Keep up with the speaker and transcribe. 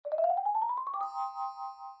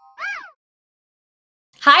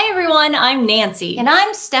Hi everyone, I'm Nancy. And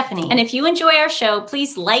I'm Stephanie. And if you enjoy our show,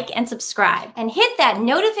 please like and subscribe. And hit that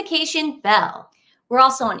notification bell. We're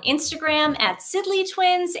also on Instagram at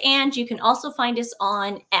TWiN, and you can also find us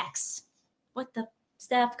on X. What the,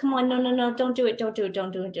 Steph? Come on, no, don't do it, don't do it,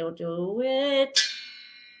 don't do it, don't do it.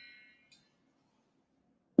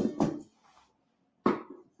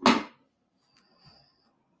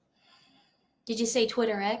 Did you say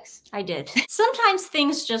Twitter X? I did. Sometimes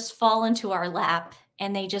things just fall into our lap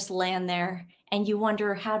and they just land there and you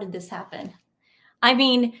wonder, how did this happen? I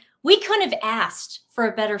mean, we couldn't have asked for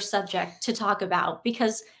a better subject to talk about,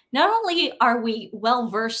 because not only are we well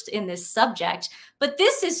versed in this subject, but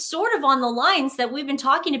this is sort of on the lines that we've been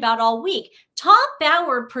talking about all week. Tom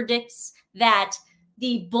Bauer predicts that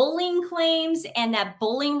the bullying claims and that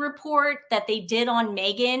bullying report that they did on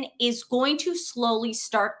Meghan is going to slowly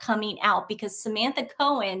start coming out, because Samantha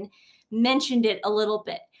Cohen mentioned it a little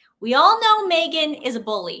bit. We all know Meghan is a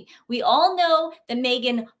bully. We all know that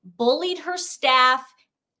Meghan bullied her staff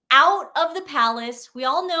out of the palace. We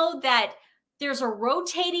all know that there's a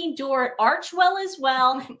rotating door at Archwell as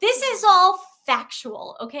well. This is all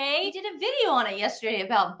factual, okay? We did a video on it yesterday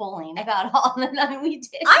about bullying, about all the time we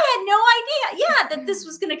did. I had no idea, yeah, that this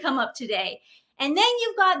was going to come up today. And then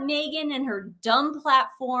you've got Meghan and her dumb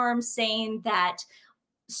platform saying that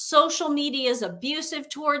social media is abusive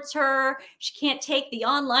towards her. She can't take the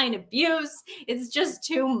online abuse. It's just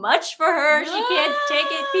too much for her. She can't take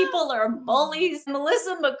it. People are bullies.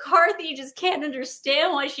 Melissa McCarthy just can't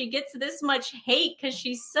understand why she gets this much hate, because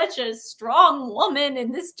she's such a strong woman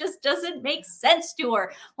and this just doesn't make sense to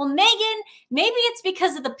her. Well, Meghan, maybe it's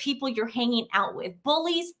because of the people you're hanging out with.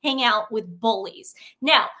 Bullies hang out with bullies.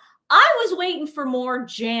 Now, I was waiting for more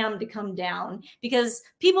jam to come down, because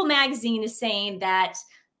People Magazine is saying that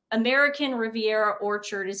American Riviera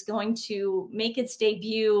Orchard is going to make its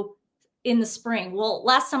debut in the spring. Well,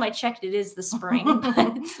 last time I checked, it is the spring.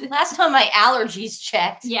 Last time my allergies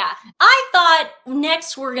checked. Yeah. I thought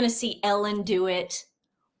next we're going to see Ellen do it,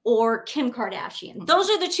 or Kim Kardashian. Those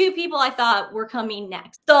are the two people I thought were coming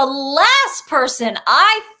next. The last person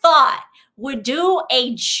I thought would do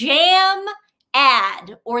a jam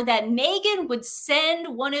ad, or that Meghan would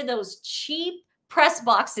send one of those cheap press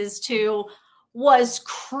boxes to, was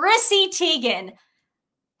CHRISSY TEIGEN.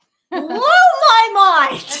 Blew my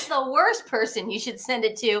mind. That's the worst person you should send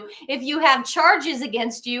it to if you have charges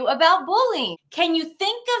against you about bullying. Can you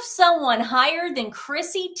think of someone higher than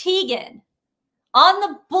CHRISSY TEIGEN on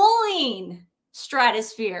the bullying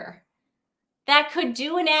stratosphere that could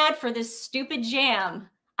do an ad for this stupid jam?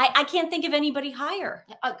 I can't think of anybody higher.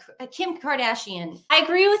 Kim Kardashian. I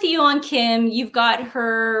agree with you on Kim. You've got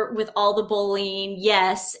her with all the bullying,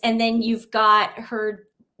 yes. And then you've got her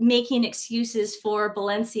making excuses for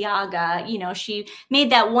Balenciaga. You know, she made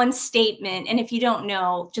that one statement. And if you don't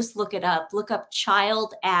know, just look it up. Look up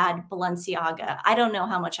child ad Balenciaga. I don't know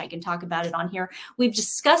how much I can talk about it on here. We've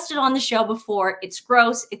discussed it on the show before. It's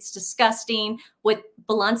gross. It's disgusting what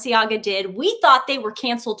Balenciaga did. We thought they were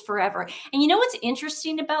canceled forever. And you know what's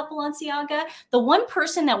interesting about Balenciaga? The one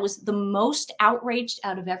person that was the most outraged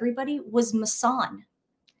out of everybody was Masan.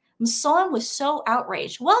 Masan was so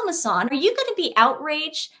outraged. Well, Masan, are you going to be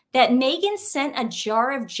outraged that Meghan sent a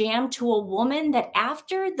jar of jam to a woman that,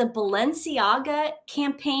 after the Balenciaga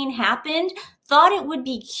campaign happened, thought it would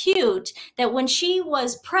be cute that when she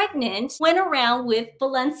was pregnant, went around with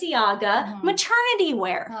Balenciaga maternity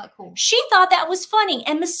wear? Oh, cool. She thought that was funny.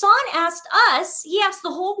 And Masan asked us, he asked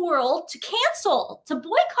the whole world to cancel, to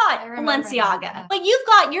boycott Balenciaga. But you've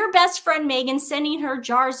got your best friend Meghan sending her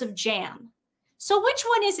jars of jam. So which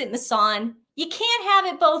one is it, Masan? You can't have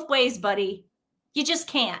it both ways, buddy. You just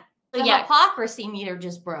can't. The hypocrisy meter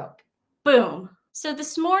just broke. Boom. So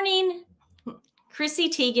this morning, CHRISSY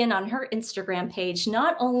TEIGEN on her Instagram page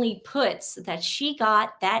not only puts that she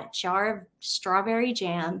got that jar of strawberry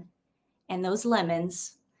jam and those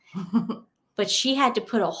lemons, but she had to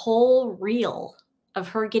put a whole reel of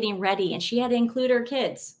her getting ready, and she had to include her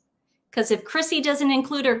kids. Because if CHRISSY doesn't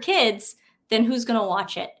include her kids, then who's going to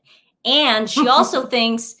watch it? And she also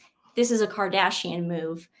thinks this is a Kardashian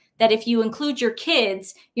move, that if you include your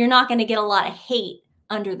kids, you're not going to get a lot of hate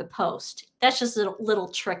under the post. That's just a little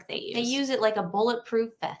trick they use. They use it like a bulletproof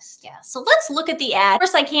vest. Yeah. So let's look at the ad. Of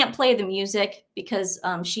course, I can't play the music because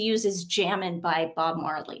she uses Jammin' by Bob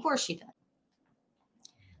Marley. Of course she does.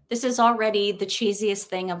 This is already the cheesiest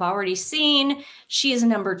thing I've already seen. She is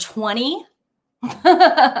number 20.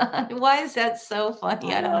 Why is that so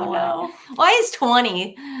funny? I don't know. Why is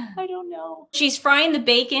 20? I don't know. She's frying the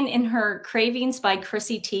bacon in her Cravings by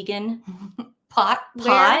CHRISSY TEIGEN Pot,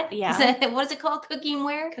 yeah. What is it called? Cooking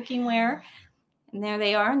ware? Cooking ware. And there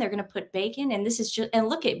they are, and they're going to put bacon. And this is just, and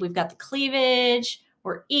look at, we've got the cleavage.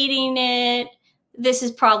 We're eating it. This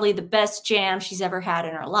is probably the best jam she's ever had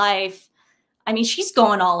in her life. I mean, she's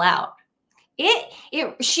going all out.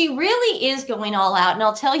 She really is going all out, and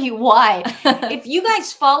I'll tell you why. If you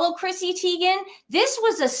guys follow Chrissy Teigen, this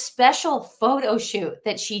was a special photo shoot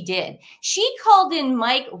that she did. She called in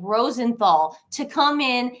Mike Rosenthal to come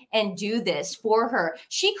in and do this for her.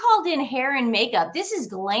 She called in hair and makeup. This is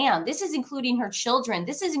glam. This is including her children.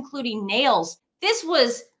 This is including nails. This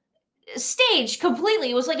was staged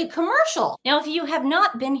completely. It was like a commercial. Now, if you have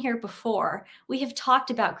not been here before, we have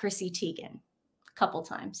talked about Chrissy Teigen couple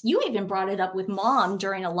times. You even brought it up with Mom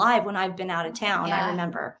during a live when I've been out of town, yeah. I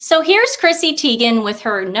remember. So here's Chrissy Teigen with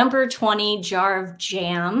her number 20 jar of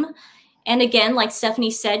jam. And again, like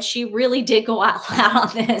Stephanie said, she really did go out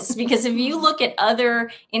loud on this, because if you look at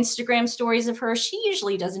other Instagram stories of her, she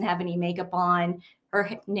usually doesn't have any makeup on. Her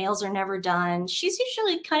nails are never done. She's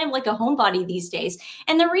usually kind of like a homebody these days.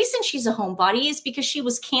 And the reason she's a homebody is because she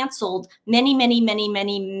was canceled many, many, many,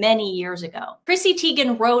 many, many years ago. Chrissy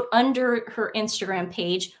Teigen wrote under her Instagram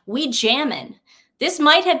page, "We jammin'. This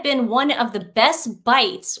might have been one of the best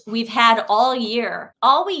bites we've had all year.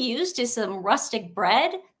 All we used is some rustic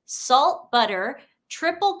bread, salt, butter,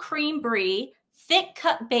 triple cream brie, thick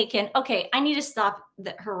cut bacon." Okay, I need to stop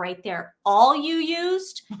her right there. All you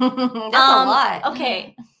used? That's a lot.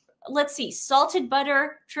 Okay, let's see. Salted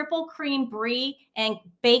butter, triple cream brie, and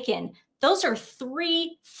bacon. Those are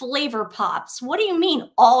 3 flavor pops. What do you mean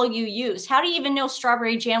all you used? How do you even know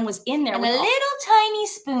strawberry jam was in there? And a little tiny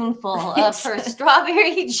spoonful of her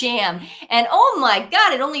strawberry jam. And oh my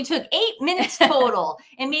God, it only took 8 minutes total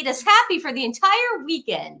and made us happy for the entire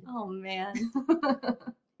weekend. Oh man.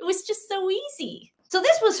 It was just so easy. So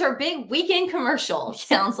this was her big weekend commercial,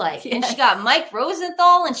 sounds like. Yes. And she got Mike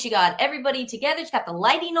Rosenthal and she got everybody together. She got the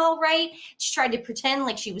lighting all right. She tried to pretend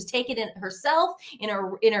like she was taking it herself in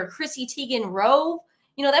her Chrissy Teigen robe.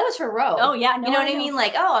 You know, that was her robe. Oh, yeah. No, you know what I mean?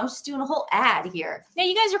 Like, oh, I'm just doing a whole ad here. Now,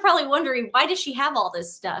 you guys are probably wondering, why does she have all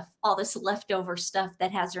this stuff, all this leftover stuff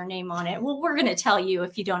that has her name on it? Well, we're going to tell you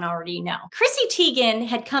if you don't already know. Chrissy Teigen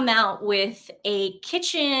had come out with a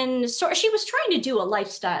kitchen store. She was trying to do a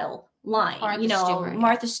lifestyle line.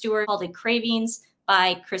 Martha Stewart called it Cravings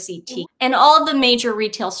by Chrissy Teigen. And all the major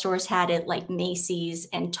retail stores had it, like Macy's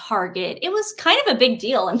and Target. It was kind of a big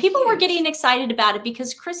deal. And people were getting excited about it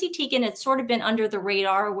because Chrissy Teigen had sort of been under the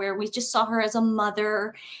radar, where we just saw her as a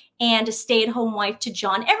mother and a stay-at-home wife to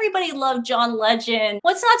John. Everybody loved John Legend.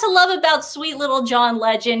 What's not to love about sweet little John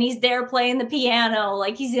Legend? He's there playing the piano,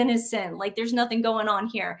 like he's innocent, like there's nothing going on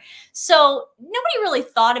here. So nobody really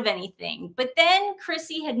thought of anything. But then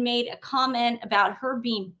Chrissy had made a comment about her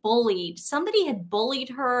being bullied. Somebody had bullied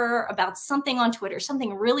her about something on Twitter,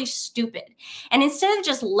 something really stupid. And instead of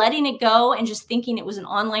just letting it go and just thinking it was an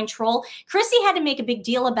online troll, Chrissy had to make a big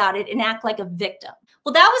deal about it and act like a victim.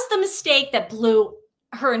 Well, that was the mistake that blew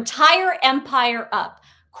her entire empire up.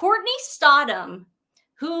 Courtney Stodham,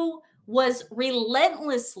 who was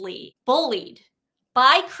relentlessly bullied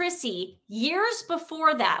by Chrissy years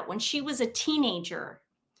before that, when she was a teenager.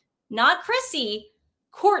 Not Chrissy,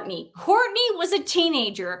 Courtney. Courtney was a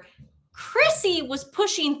teenager. Chrissy was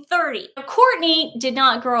pushing 30. Courtney did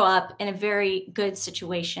not grow up in a very good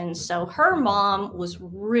situation, so her mom was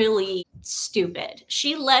really stupid.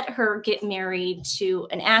 She let her get married to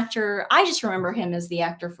an actor. I just remember him as the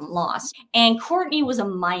actor from Lost. And Courtney was a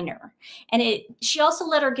minor. And she also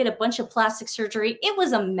let her get a bunch of plastic surgery. It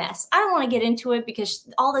was a mess. I don't want to get into it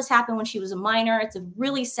because all this happened when she was a minor. It's a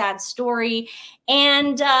really sad story.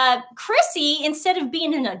 And Chrissy, instead of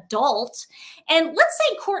being an adult, and let's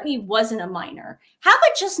say Courtney wasn't a minor, how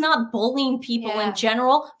about just not bullying people in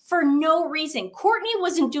general for no reason? Courtney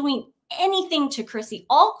wasn't doing anything to Chrissy.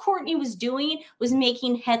 All Courtney was doing was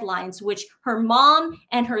making headlines, which her mom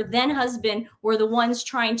and her then husband were the ones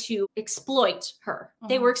trying to exploit her.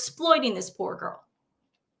 They were exploiting this poor girl.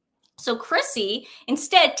 So Chrissy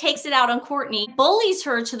instead takes it out on Courtney, bullies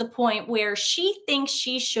her to the point where she thinks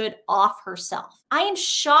she should off herself. I am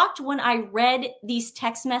shocked when I read these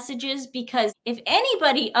text messages, because if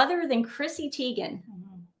anybody other than Chrissy Teigen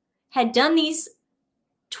had done these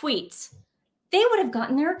tweets, they would have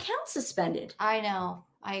gotten their account suspended. I know.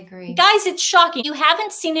 I agree. Guys, it's shocking. You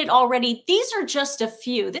haven't seen it already. These are just a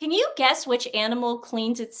few. Can you guess which animal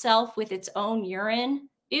cleans itself with its own urine?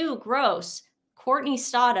 Ew, gross. Courtney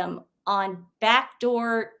Stodham on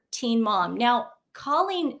Backdoor Teen Mom. Now,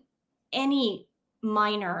 calling any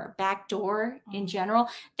minor backdoor in general,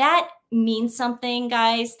 that means something,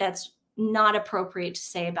 guys, that's not appropriate to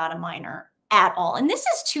say about a minor at all. And this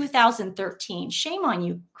is 2013. Shame on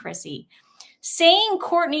you, Chrissy. Saying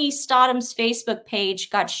Courtney Stodham's Facebook page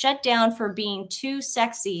got shut down for being too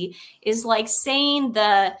sexy is like saying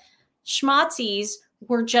the schmazzies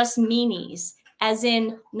were just meanies, as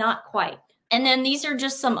in not quite. And then these are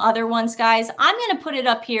just some other ones, guys. I'm going to put it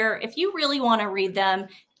up here. If you really want to read them,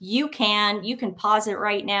 you can. You can pause it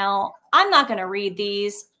right now. I'm not going to read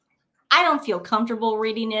these. I don't feel comfortable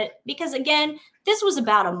reading it because, again, this was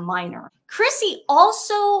about a minor. CHRISSY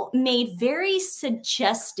also made very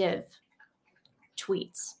suggestive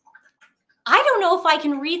tweets. I don't know if I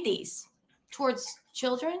can read these. Towards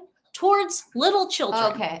children? Towards little children.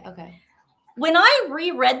 Oh, okay, okay. When I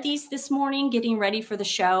reread these this morning, getting ready for the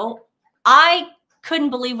show, I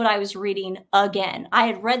couldn't believe what I was reading again. I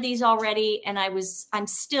had read these already, and I'm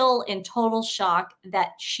still in total shock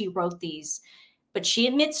that she wrote these. But she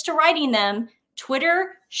admits to writing them.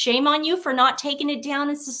 Twitter, shame on you for not taking it down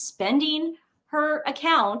and suspending her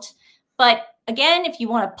account. But again, if you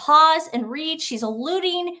want to pause and read, she's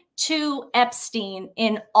alluding to Epstein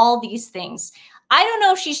in all these things. I don't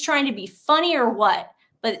know if she's trying to be funny or what,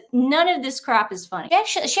 but none of this crap is funny.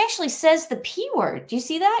 She actually says the P word. Do you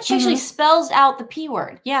see that? She actually spells out the P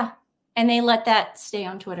word. Yeah. And they let that stay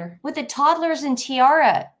on Twitter. With the toddlers and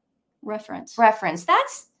tiara reference.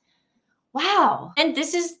 That's, wow. And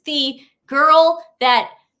this is the girl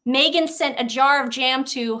that Meghan sent a jar of jam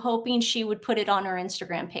to, hoping she would put it on her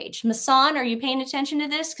Instagram page. Masan, are you paying attention to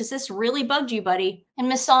this? Because this really bugged you, buddy.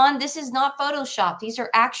 And Masan, this is not Photoshop. These are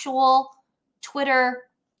actual Twitter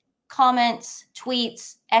comments,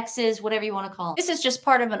 tweets, X's, whatever you want to call them. This is just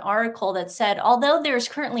part of an article that said, although there is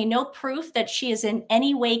currently no proof that she is in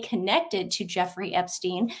any way connected to Jeffrey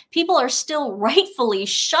Epstein, people are still rightfully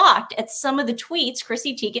shocked at some of the tweets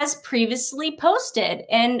CHRISSY Teigen has previously posted.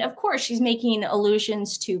 And of course, she's making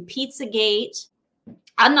allusions to Pizzagate.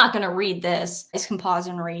 I'm not going to read this. I can pause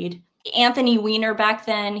and read. Anthony Weiner, back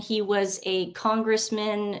then, he was a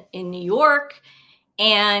congressman in New York.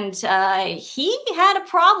 And he had a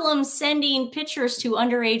problem sending pictures to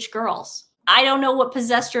underage girls. I don't know what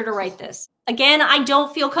possessed her to write this. Again, I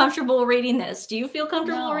don't feel comfortable reading this. Do you feel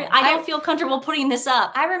comfortable? No, I don't feel comfortable putting this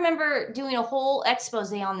up. I remember doing a whole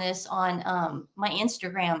expose on this on my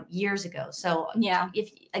Instagram years ago. So yeah,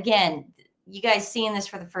 if again, you guys seeing this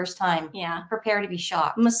for the first time, yeah, prepare to be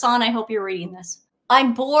shocked. Masan, I hope you're reading this.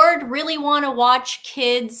 I'm bored. Really want to watch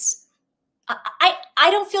kids. I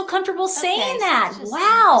don't feel comfortable saying that.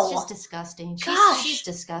 Wow. It's just disgusting. Gosh. She's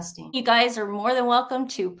disgusting. You guys are more than welcome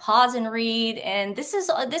to pause and read. And this is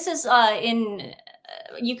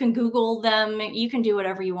you can Google them. You can do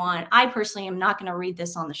whatever you want. I personally am not going to read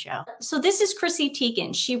this on the show. So this is CHRISSY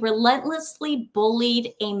Teigen. She relentlessly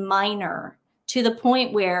bullied a minor to the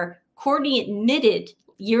point where Courtney admitted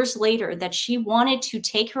years later that she wanted to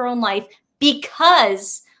take her own life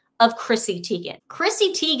because of CHRISSY Teigen.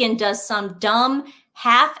 CHRISSY Teigen does some dumb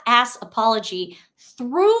half-ass apology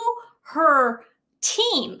through her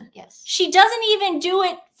team. Yes. She doesn't even do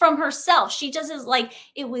it from herself. She does it like,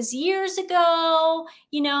 it was years ago,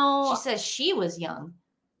 you know. She says she was young.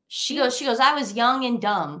 She goes, I was young and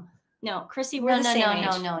dumb. No, CHRISSY, we're the same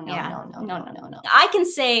age. No. I can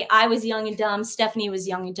say I was young and dumb. Stephanie was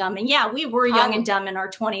young and dumb. And yeah, we were young and dumb in our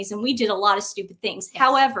 20s and we did a lot of stupid things. Yes.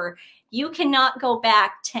 However, you cannot go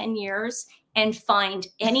back 10 years and find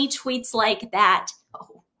any tweets like that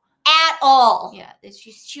at all. Yeah,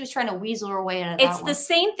 she was trying to weasel her way out of It's the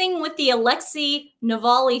same thing with the Alexei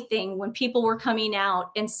Navalny thing when people were coming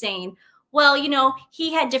out and saying, well, you know,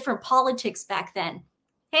 he had different politics back then.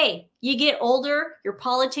 Hey, you get older, your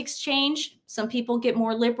politics change. Some people get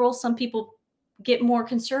more liberal. Some people get more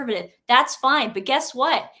conservative. That's fine. But guess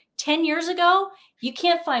what? 10 years ago, you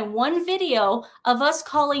can't find one video of us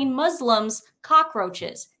calling Muslims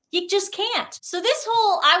cockroaches. You just can't. So this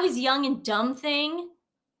whole I was young and dumb thing,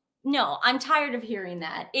 no, I'm tired of hearing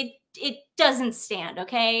that. It doesn't stand,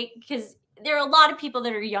 okay? Because there are a lot of people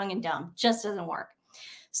that are young and dumb. Just doesn't work.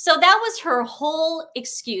 So that was her whole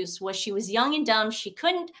excuse, was she was young and dumb. She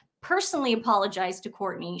couldn't personally apologize to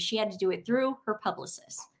Courtney. She had to do it through her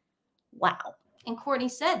publicist. Wow. And Courtney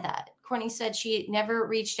said that. Courtney said she never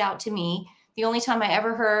reached out to me. The only time I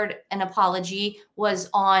ever heard an apology was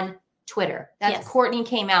on Twitter. That's yes. Courtney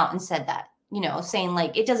came out and said that, you know, saying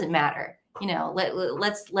like, it doesn't matter, you know,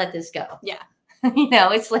 let's let this go. Yeah. You know,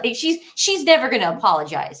 it's like, she's never going to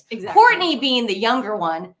apologize. Exactly. Courtney, being the younger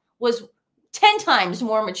one, was 10 times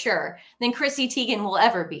more mature than CHRISSY Teigen will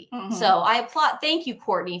ever be. Mm-hmm. So I applaud. Thank you,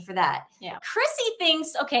 Courtney, for that. Yeah. CHRISSY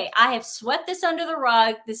thinks, okay, I have swept this under the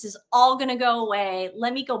rug. This is all going to go away.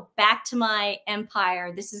 Let me go back to my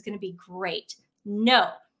empire. This is going to be great. No.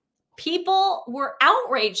 people were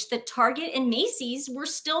outraged that Target and Macy's were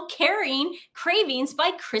still carrying Cravings by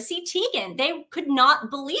Chrissy Teigen. They could not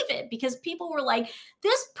believe it because people were like,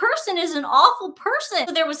 this person is an awful person.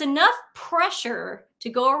 So there was enough pressure to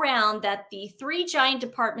go around that the 3 giant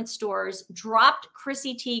department stores dropped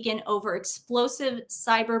Chrissy Teigen over explosive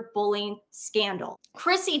cyberbullying scandal.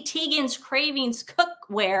 Chrissy Teigen's Cravings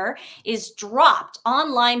cookware is dropped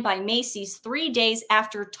online by Macy's 3 days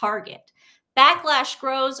after Target. Backlash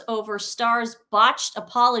grows over Star's botched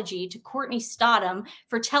apology to Courtney Stodham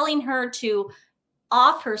for telling her to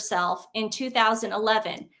off herself in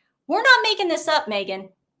 2011. We're not making this up, Meghan.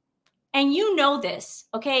 And you know this,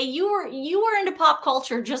 okay? You were into pop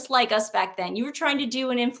culture just like us back then. You were trying to do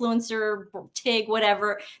an influencer, TIG,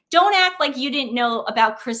 whatever. Don't act like you didn't know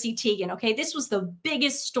about Chrissy Teigen, okay? This was the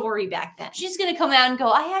biggest story back then. She's going to come out and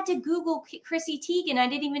go, I had to Google Chrissy Teigen. I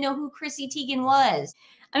didn't even know who Chrissy Teigen was.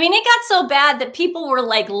 I mean, it got so bad that people were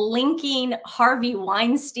like linking Harvey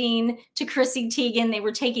Weinstein to Chrissy Teigen. They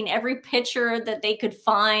were taking every picture that they could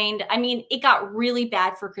find. I mean, it got really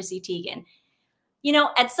bad for Chrissy Teigen. You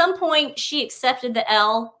know, at some point she accepted the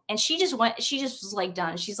L and she just was like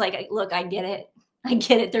done. She's like, look, I get it. I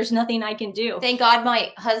get it. There's nothing I can do. Thank God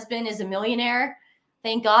my husband is a millionaire.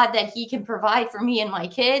 Thank God that he can provide for me and my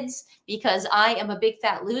kids because I am a big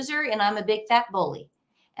fat loser and I'm a big fat bully.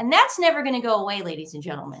 And that's never going to go away, ladies and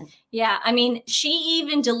gentlemen. Yeah. I mean, she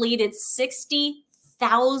even deleted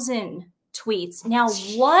 60,000 tweets. Now,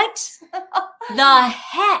 what the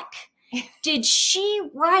heck did she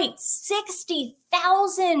write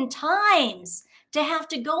 60,000 times to have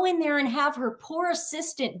to go in there and have her poor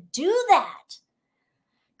assistant do that?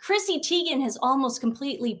 Chrissy Teigen has almost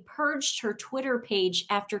completely purged her Twitter page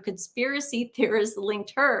after conspiracy theorists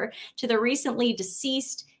linked her to the recently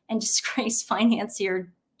deceased and disgraced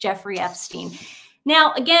financier Jeffrey Epstein.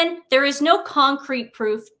 Now, again, there is no concrete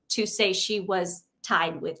proof to say she was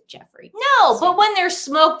tied with Jeffrey. No, but when there's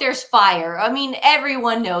smoke, there's fire. I mean,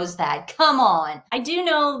 everyone knows that. Come on. I do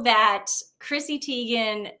know that Chrissy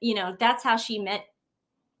Teigen, you know, that's how she met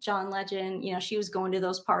John Legend. You know, she was going to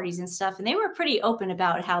those parties and stuff, and they were pretty open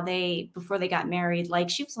about how before they got married, like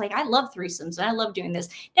she was like, I love threesomes and I love doing this.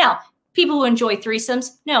 Now, people who enjoy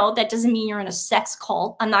threesomes, no, that doesn't mean you're in a sex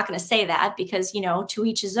cult. I'm not going to say that because, you know, to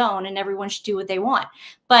each his own and everyone should do what they want.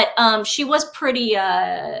 But she was pretty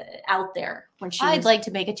out there when she I'd like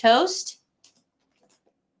to make a toast.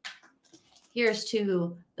 Here's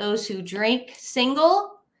to those who drink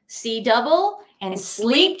single, see double, and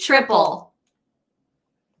sleep triple.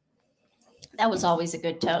 That was always a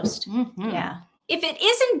good toast. Mm-hmm. Yeah. If it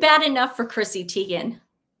isn't bad enough for Chrissy Teigen,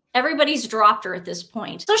 everybody's dropped her at this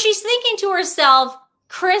point. So she's thinking to herself,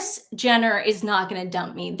 Kris Jenner is not going to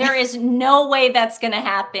dump me. There is no way that's going to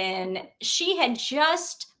happen. She had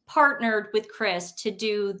just partnered with Kris to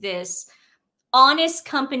do this Honest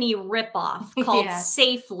Company ripoff called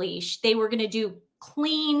Safe Leash. They were going to do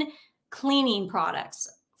cleaning products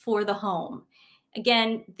for the home.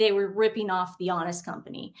 Again, they were ripping off the Honest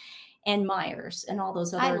Company and Myers and all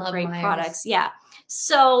those other great products. Yeah.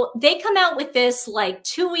 So they come out with this like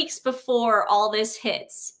 2 weeks before all this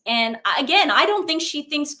hits. And again, I don't think she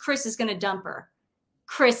thinks Kris is going to dump her.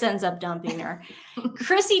 Kris ends up dumping her.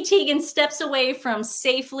 Chrissy Teigen steps away from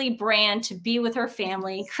Safely brand to be with her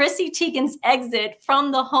family. Chrissy Teigen's exit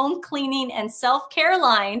from the home cleaning and self-care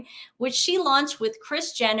line, which she launched with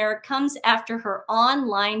Kris Jenner, comes after her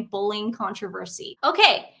online bullying controversy.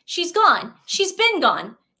 Okay, she's gone. She's been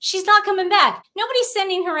gone. She's not coming back. Nobody's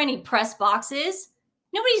sending her any press boxes.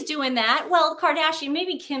 Nobody's doing that. Well, Kardashian,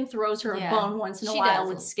 maybe Kim throws her a bone once in a while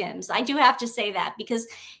with Skims. I do have to say that because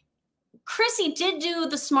Chrissy did do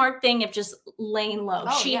the smart thing of just laying low.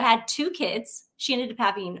 She had 2 kids. She ended up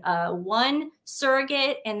having one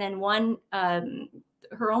surrogate and then one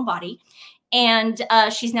her own body. And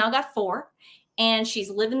she's now got 4. And she's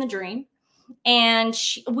living the dream. And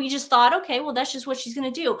we just thought, okay, well, that's just what she's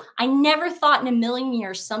going to do. I never thought in a million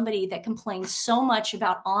years somebody that complains so much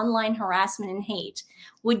about online harassment and hate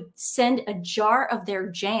would send a jar of their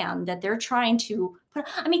jam that they're trying to put.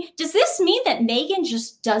 I mean, does this mean that Meghan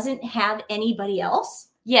just doesn't have anybody else?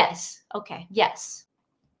 Yes. Okay. Yes.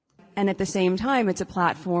 And at the same time, it's a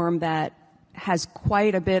platform that has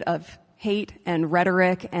quite a bit of hate and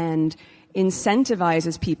rhetoric and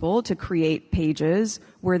incentivizes people to create pages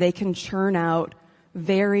where they can churn out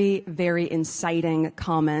very, very inciting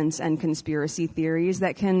comments and conspiracy theories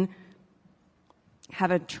that can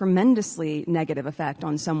have a tremendously negative effect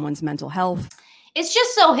on someone's mental health. It's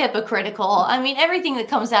just so hypocritical. I mean, everything that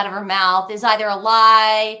comes out of her mouth is either a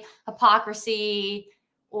lie, hypocrisy,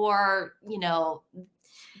 or, you know,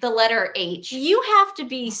 the letter H. You have to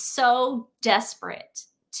be so desperate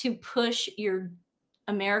to push your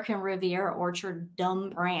American Riviera Orchard dumb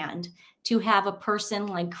brand to have a person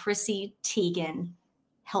like CHRISSY Teigen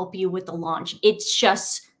help you with the launch. It's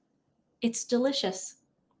delicious.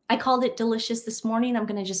 I called it delicious this morning. I'm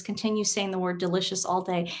going to just continue saying the word delicious all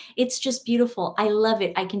day. It's just beautiful. I love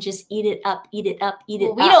it. I can just eat it up, eat it up, eat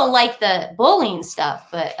it up. We don't like the bullying stuff,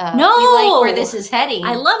 but no, we like where this is heading.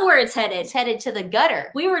 I love where it's headed. It's headed to the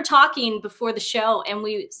gutter. We were talking before the show and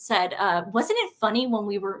we said, wasn't it funny when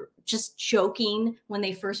we were just joking when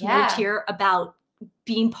they first moved here about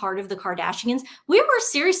being part of the Kardashians? We were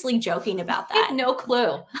seriously joking about that. I had no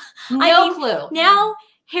clue. No clue. Now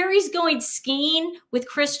Harry's going skiing with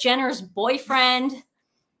Kris Jenner's boyfriend.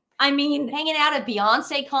 I mean, hanging out at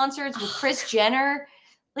Beyonce concerts with Kris Jenner.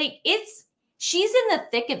 Like, she's in the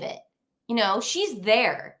thick of it. You know, she's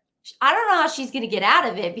there. I don't know how she's going to get out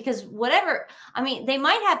of it because whatever, I mean, they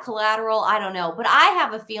might have collateral. I don't know. But I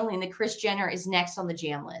have a feeling that Kris Jenner is next on the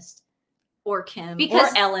jam list. Or Kim, or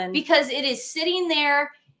Ellen. Because it is sitting there.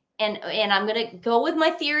 And I'm going to go with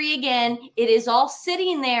my theory again. It is all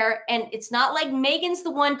sitting there. And it's not like Meghan's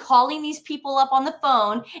the one calling these people up on the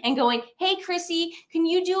phone and going, hey, CHRISSY, can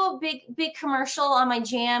you do a big commercial on my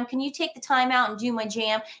jam? Can you take the time out and do my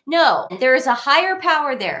jam? No, there is a higher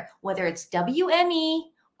power there, whether it's WME,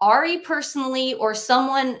 Ari personally, or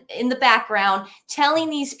someone in the background telling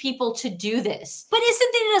these people to do this. But isn't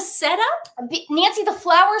it a setup? Nancy, the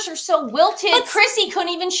flowers are so wilted. But CHRISSY couldn't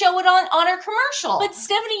even show it on her commercial. But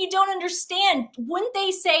Stephanie, you don't understand. Wouldn't they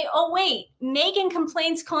say, oh, wait, Meghan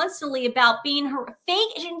complains constantly about being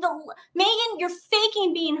Meghan, you're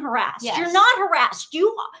faking being harassed. Yes. You're not harassed.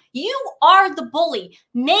 You are the bully.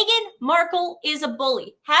 Meghan Markle is a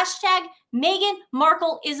bully. Hashtag Meghan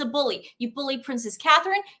Markle is a bully. You bully Princess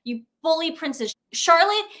Catherine. You bully Princess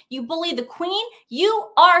Charlotte. You bully the Queen.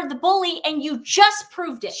 You are the bully, and you just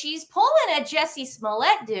proved it. She's pulling at Jussie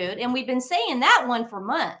Smollett, dude, and we've been saying that one for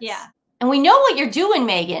months. Yeah. And we know what you're doing,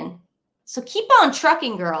 Meghan. So keep on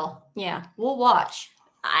trucking, girl. Yeah. We'll watch.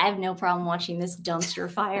 I have no problem watching this dumpster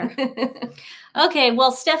fire. Okay,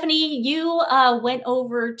 well, Stephanie, you went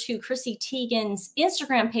over to CHRISSY Teigen's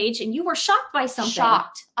Instagram page and you were shocked by something.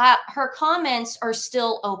 Shocked. Her comments are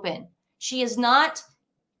still open. She has not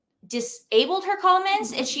disabled her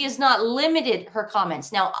comments and she has not limited her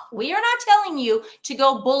comments. Now, we are not telling you to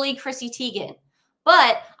go bully CHRISSY Teigen,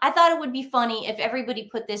 but I thought it would be funny if everybody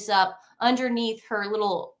put this up underneath her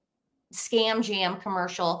little Scam Jam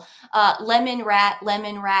commercial, lemon rat,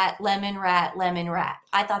 lemon rat, lemon rat, lemon rat.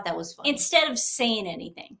 I thought that was funny. Instead of saying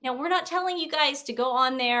anything. Now, we're not telling you guys to go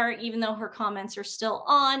on there, even though her comments are still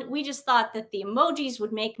on. We just thought that the emojis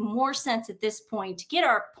would make more sense at this point to get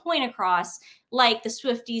our point across, like the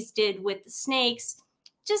Swifties did with the snakes.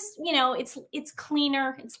 Just, you know, it's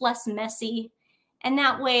cleaner, it's less messy. And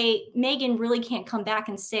that way, Meghan really can't come back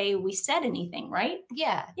and say we said anything, right?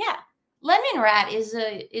 Yeah. Yeah. Lemon rat is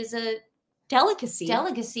a delicacy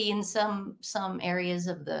in some areas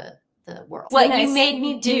of the world. What you made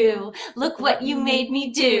me do. Look what you made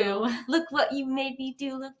me do. Look what you made me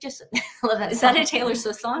do. Look, just love that. Is that a Taylor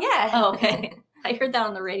Swift song? Yeah. Oh, okay. I heard that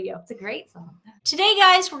on the radio. It's a great song. Today,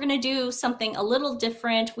 guys, we're going to do something a little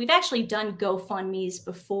different. We've actually done GoFundMes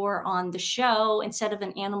before on the show instead of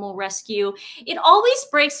an animal rescue. It always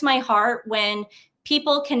breaks my heart when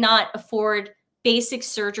people cannot afford basic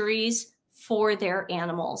surgeries for their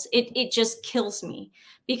animals. It just kills me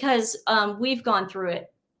because we've gone through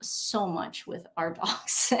it so much with our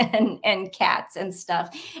dogs and cats and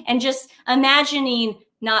stuff. And just imagining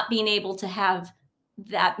not being able to have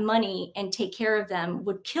that money and take care of them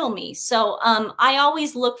would kill me. So I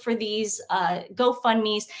always look for these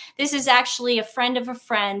GoFundMes. This is actually a friend of a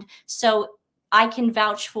friend. So I can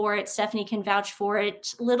vouch for it. Stephanie can vouch for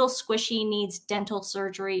it. Little Squishy needs dental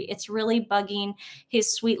surgery. It's really bugging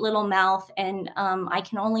his sweet little mouth. And I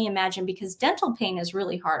can only imagine because dental pain is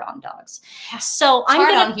really hard on dogs. So it's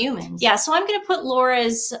hard on humans. Yeah. So I'm going to put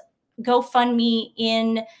Laura's GoFundMe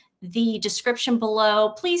in the description below.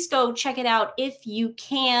 Please go check it out if you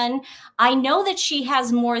can. I know that she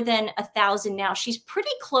has more than 1,000 now. She's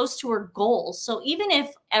pretty close to her goal. So even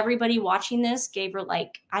if everybody watching this gave her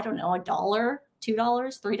like, I don't know, $1, $2,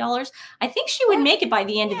 $3, I think she would make it by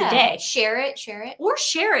the end of the day. Share it. Or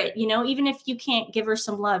share it, you know, even if you can't give her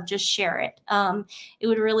some love, just share it. It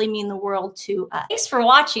would really mean the world to us. Thanks for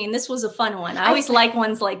watching. This was a fun one. I always like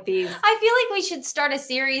ones like these. I feel like we should start a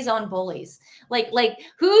series on bullies. Like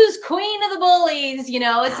who's queen of the bullies? You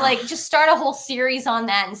know, it's like just start a whole series on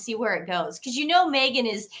that and see where it goes. Because you know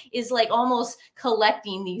Meghan is like almost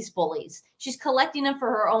collecting these bullies. She's collecting them for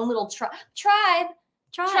her own little tribe.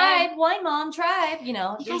 Tribe, wine mom, tribe. You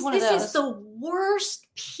know, You guys, one of this those. is the worst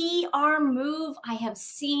PR move I have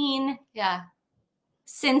seen. Yeah.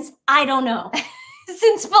 Since I don't know.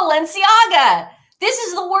 Since Balenciaga. This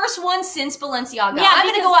is the worst one since Balenciaga. Yeah, I'm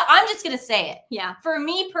gonna go out. I'm just gonna say it. Yeah. For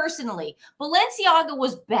me personally, Balenciaga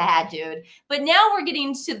was bad, dude. But now we're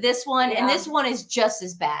getting to this one, and this one is just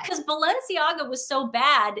as bad. Because Balenciaga was so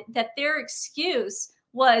bad that their excuse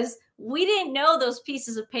was, we didn't know those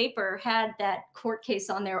pieces of paper had that court case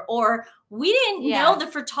on there, or we didn't know the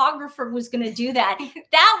photographer was going to do that.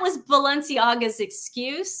 That was Balenciaga's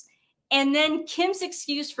excuse. And then Kim's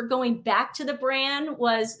excuse for going back to the brand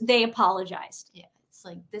was they apologized. Yeah, it's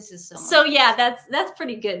like, this is so much so yeah, that's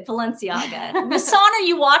pretty good, Balenciaga. Hassan, are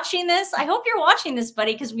you watching this? I hope you're watching this,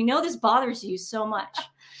 buddy, because we know this bothers you so much.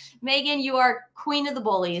 Meghan, you are queen of the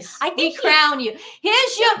bullies. I think we crown you.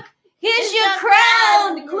 Here's your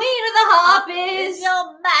crown, queen of the harpies.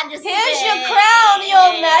 Your Majesty. Here's your crown,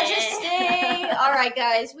 your majesty. All right,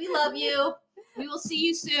 guys, we love you. We will see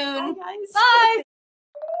you soon. Bye, guys. Bye.